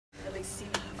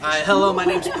Hi, hello, my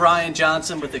name's Brian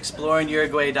Johnson with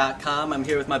ExploringUruguay.com. I'm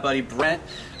here with my buddy Brent.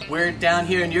 We're down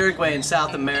here in Uruguay in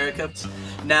South America.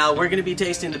 Now, we're going to be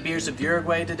tasting the beers of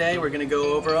Uruguay today. We're going to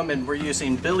go over them, and we're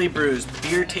using Billy Brew's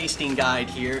beer tasting guide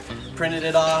here. Printed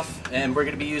it off, and we're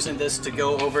going to be using this to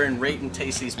go over and rate and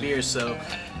taste these beers. So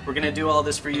we're going to do all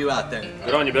this for you out there.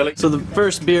 Good on you, Billy. So the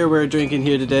first beer we're drinking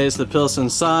here today is the Pilsen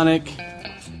Sonic.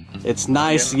 It's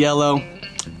nice, yellow.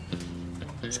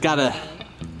 It's got a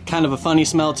kind of a funny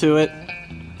smell to it.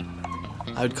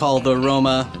 I would call the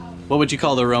aroma, what would you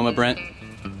call the aroma, Brent?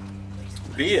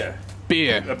 Beer.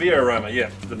 Beer. A beer aroma, yeah.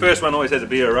 The first one always has a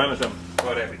beer aroma, so I'm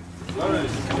quite happy.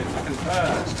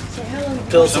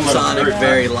 Pilsen Sonic,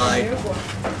 very light. For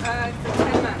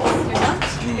 10 months. 2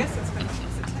 months? I guess it's been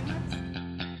 10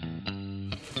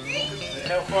 months.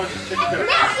 How fine is this?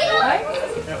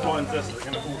 How fine is this? Is it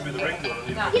going to fall through the rings?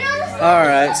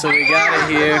 Alright, so we got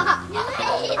it here.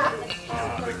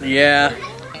 Yeah.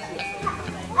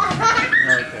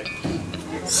 Okay.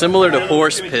 Similar to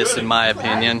horse piss in my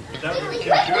opinion.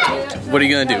 What are you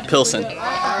going to do? Pilsen.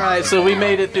 Alright, so we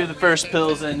made it through the first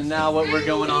Pilsen, and now what we're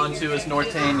going on to is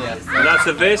Norteña. La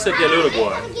Cerveza del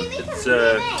Uruguay. It's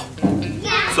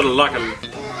sort of like a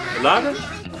lager.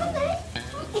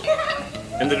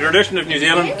 In the tradition of New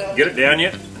Zealand, get it down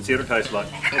yet and see what it tastes like.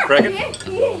 We'll crack it.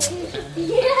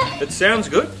 It sounds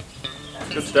good.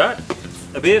 Good start.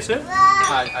 A beer, sir?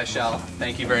 I shall.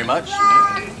 Thank you very much.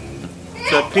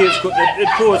 So it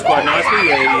pours quite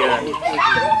nicely.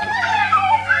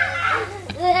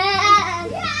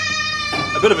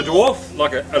 A bit of a dwarf,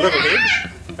 like a little head.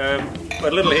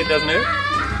 But a little head doesn't hurt.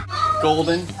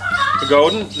 Golden. The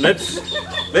golden. Let's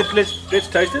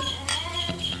taste it.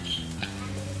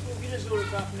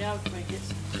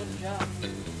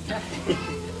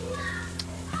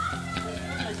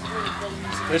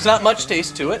 There's not much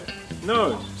taste to it.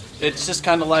 No. It's just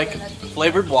kind of like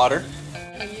flavored water.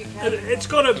 It's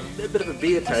got a bit of a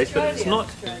beer taste, but it's not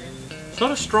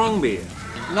a strong beer.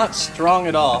 Not strong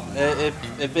at all.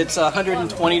 If it's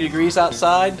 120 degrees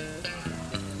outside,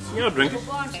 Yeah, I'll drink it.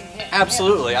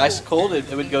 absolutely. Ice cold, it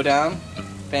would go down.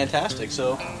 Fantastic.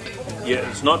 So Yeah,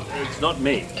 it's not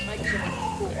me.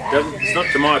 It's not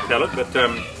to my palate, but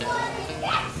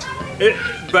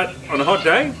on a hot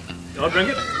day, I'll drink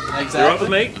it. exactly. You're up with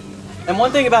me. And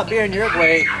one thing about beer in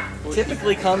Uruguay,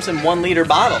 typically comes in 1 liter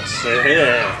bottles.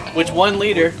 Yeah. Which 1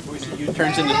 liter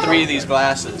turns into 3 of these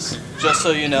glasses, just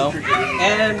so you know.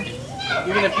 And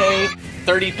you're gonna pay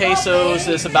 30 pesos.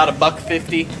 Is about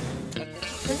 $1.50.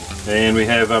 And we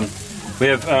have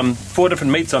 4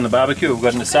 different meats on the barbecue. We've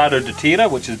got an asado de tira,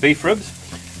 which is beef ribs,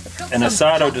 an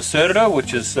asado de cerdo,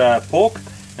 which is pork,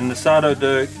 and an asado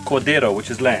de cordero, which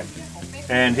is lamb.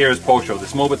 And here is pollo. The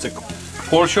small bits of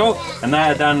pollo, and they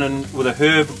are done with a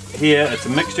herb here. It's a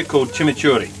mixture called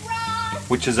chimichurri,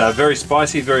 which is very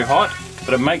spicy, very hot,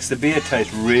 but it makes the beer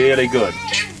taste really good.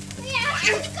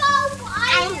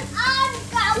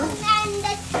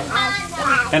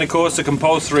 And of course the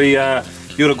compulsory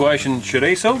Uruguayan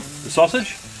chorizo, the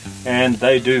sausage, and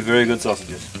they do very good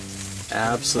sausages.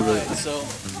 Absolutely. So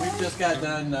we've just got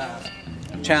done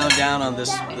chowing down on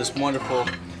this wonderful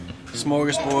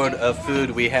smorgasbord of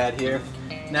food we had here.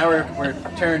 Now we're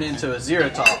turned into a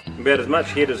Zierotal. About as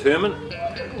much head as Herman.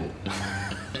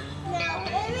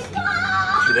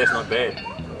 Actually, that's not bad.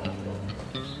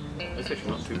 That's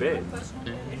actually not too bad.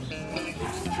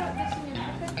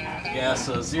 Yeah,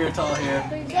 so Zierotal here.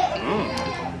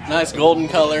 Nice golden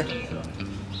color.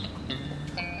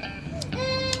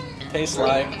 Tastes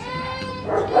like.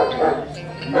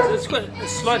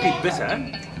 It's slightly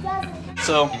bitter.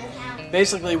 So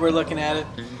basically we're looking at it.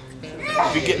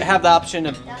 If you have the option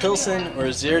of Pilsen or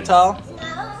Zierotal,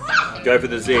 Go for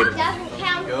the Z.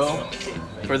 go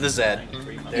for the Z.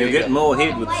 There You get go. more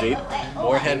head with Z.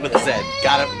 More head with a Z.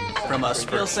 Got it from us.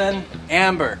 Pilsen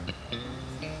Amber.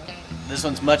 This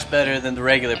one's much better than the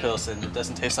regular Pilsen. It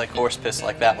doesn't taste like horse piss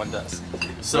like that one does.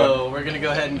 So we're gonna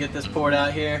go ahead and get this poured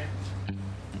out here.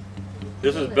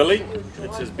 This is Billy.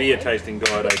 It's his beer tasting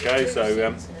guide, okay? So,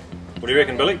 what do you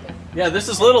reckon, Billy? Yeah, this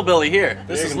is little Billy here.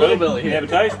 This You is reckon, little Billy You here. have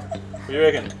a taste? What do you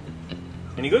reckon?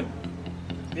 Any good?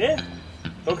 Yeah?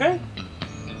 Okay?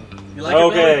 You like it,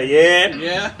 Okay, yeah. Billy?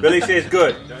 Yeah. Billy says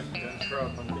good.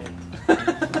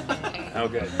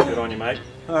 Okay, good on you, mate.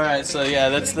 All right, so yeah,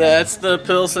 that's the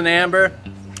Pilsen Amber.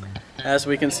 As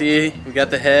we can see, we got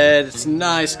the head. It's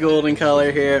nice golden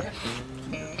color here.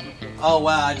 Oh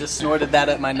wow, I just snorted that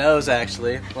up my nose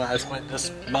actually. Well, I just went to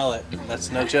smell it.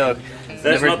 That's no joke.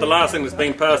 That's not the last thing that's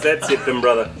been past that septum,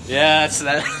 brother. Yeah, it's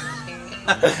that.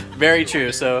 Very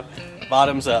true. So,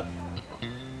 bottoms up.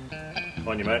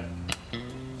 On you, mate.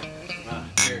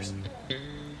 Cheers.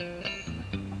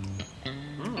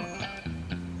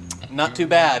 Not too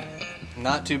bad.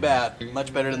 Not too bad.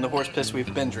 Much better than the horse piss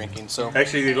we've been drinking. So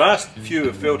Actually, the last few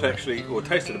have felt actually, or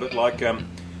tasted a bit like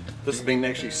this has been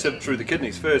actually sieved through the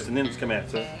kidneys first and then it's come out.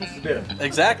 So this is better.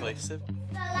 exactly.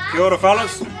 Kia ora,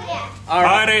 fellas.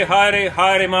 Haere, haere,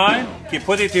 haere mai, ki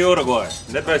puti te Uruguay.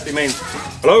 That basically means,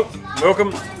 hello,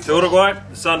 welcome to Uruguay.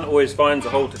 The sun always finds a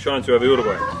hole to shine through over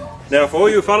Uruguay. Now, for all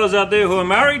you fellas out there who are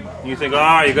married, you think,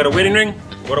 you got a wedding ring?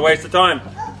 What a waste of time.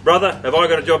 Brother, have I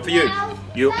got a job for you?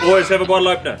 You always have a bottle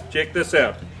opener. Check this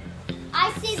out.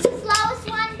 I see the slowest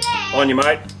one there. On you,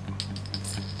 mate.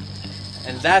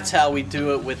 And that's how we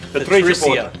do it with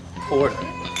Patricia Porter.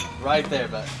 Right there,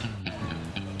 bud.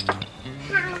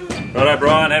 Righto,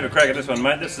 Brian, have a crack at this one,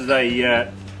 mate. This is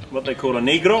a, what they call a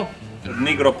Negro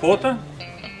Porter.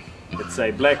 It's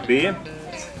a black beer.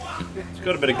 It's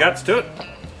got a bit of guts to it.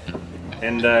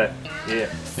 And, yeah,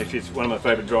 actually it's one of my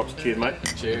favourite drops. Cheers, mate.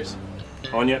 Cheers.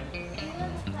 On you.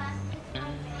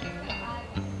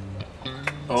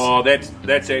 Oh,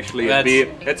 that's actually a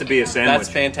beer. That's a beer sandwich. That's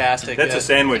fantastic. That's a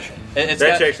sandwich. That's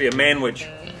actually a manwich.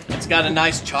 It's got a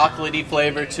nice chocolatey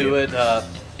flavor to it.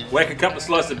 Whack a couple of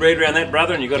slices of bread around that,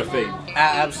 brother, and you got a feed.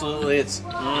 Absolutely, it's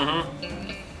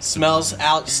smells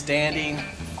outstanding.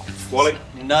 Wally.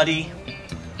 Nutty.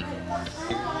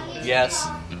 Yes.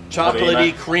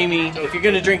 Chocolatey, creamy. If you're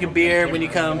gonna drink a beer when you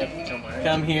come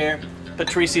here,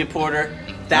 Patricia Porter.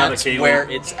 That's where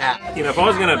it's at. You know, if I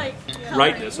was gonna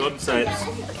rate this, I'd say it's.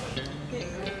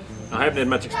 I haven't had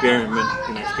much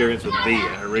experience with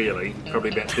beer, really. Probably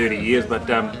about 30 years, but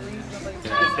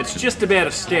it's just about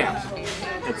a stout.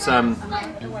 It's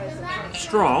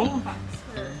strong,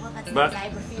 but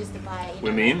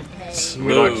we're men.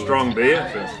 We like strong beer.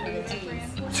 So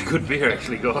it's a good beer,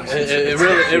 actually, guys.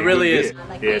 It really is.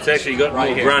 Yeah, it's actually got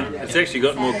more grunt. It's actually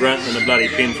got more grunt than a bloody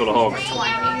pen full of hogs.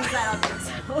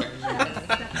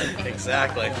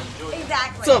 Exactly.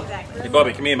 So, Hey,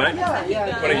 Bobby, come here, mate. What do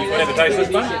you want to taste this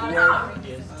one?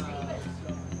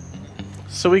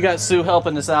 So we got Sue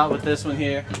helping us out with this one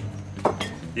here.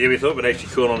 Yeah, we thought we'd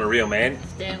actually call on a real man.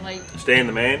 Stan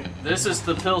the man. This is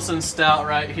the Pilsen Stout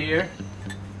right here.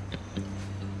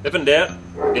 If in doubt,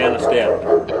 down the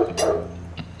stout.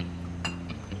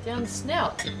 Down the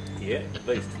snout. Yeah,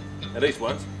 at least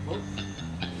once. Can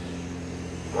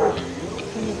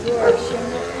you draw a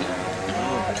shimmer?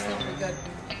 Oh, it's not very good.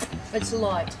 It's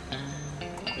light.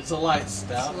 It's a light It's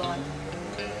stout. light.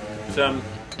 It's And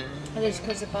it's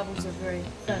because the bubbles are very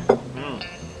thin.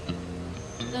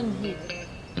 Thin head.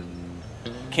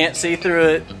 Can't see through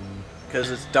it because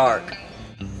it's dark.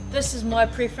 This is my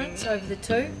preference over the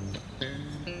two.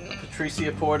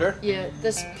 Patricia Porter. Yeah,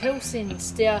 this Pilsen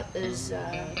Stout is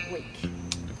weak.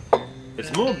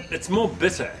 It's more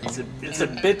bitter. It's a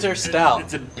bitter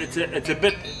stout. It's a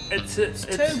bit. It's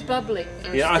Too bubbly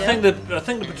for a yeah. stout. I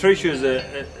think the Patricia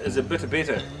is a bit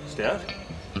better stout.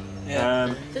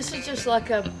 Yeah. This is just like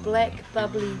a black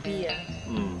bubbly beer.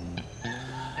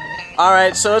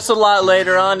 Alright, so it's a lot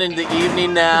later on in the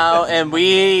evening now, and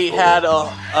we had a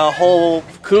whole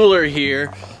cooler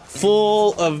here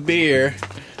full of beer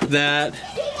that,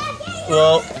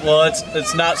 well,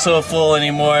 it's not so full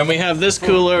anymore. And we have this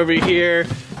cooler over here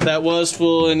that was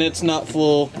full, and it's not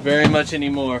full very much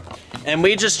anymore. And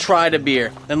we just tried a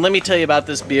beer. And let me tell you about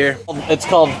this beer. It's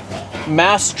called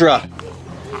Mastra.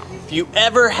 If you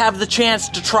ever have the chance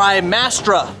to try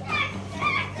Mastra,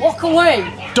 Walk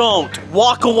away! don't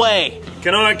walk away.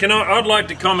 I'd like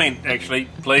to comment actually,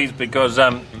 please, because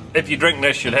if you drink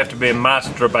this, you'll have to be a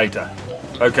masturbator,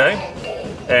 okay?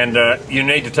 And you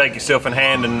need to take yourself in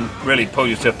hand and really pull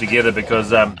yourself together because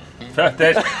that's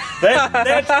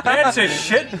a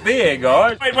shit beer,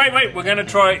 guys. Wait, we're going to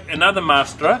try another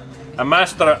Mastra, a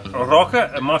Mastra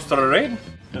Roca, a Mastra Red.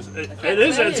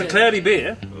 It's a cloudy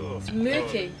beer. It's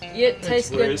murky. Yeah, it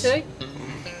tastes good too.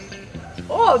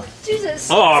 Oh, Jesus!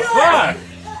 Oh, fuck!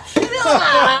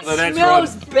 It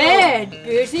smells bad,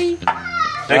 Bertie.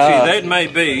 Actually, that may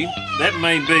be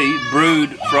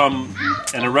brewed from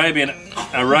an Arabian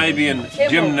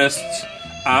gymnast's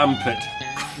armpit.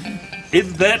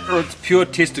 Is that or it's pure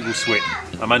testicle sweat?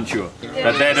 I'm unsure,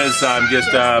 but that is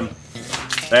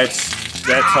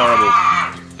that's horrible.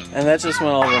 And that just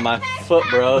went all over my foot,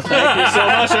 bro. Thank you so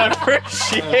much. I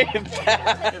appreciate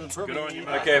that. Good on you,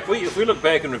 mate. Okay, if we look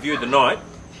back and review the night,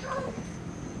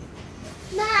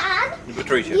 Mum,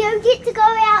 Patricia. you get to go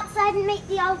outside and meet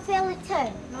the old fella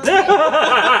too.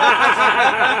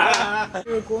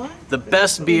 Uruguay. The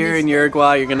best beer in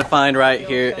Uruguay you're going to find right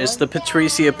here is the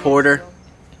Patricia Porter.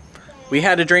 We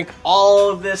had to drink all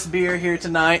of this beer here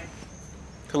tonight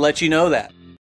to let you know that.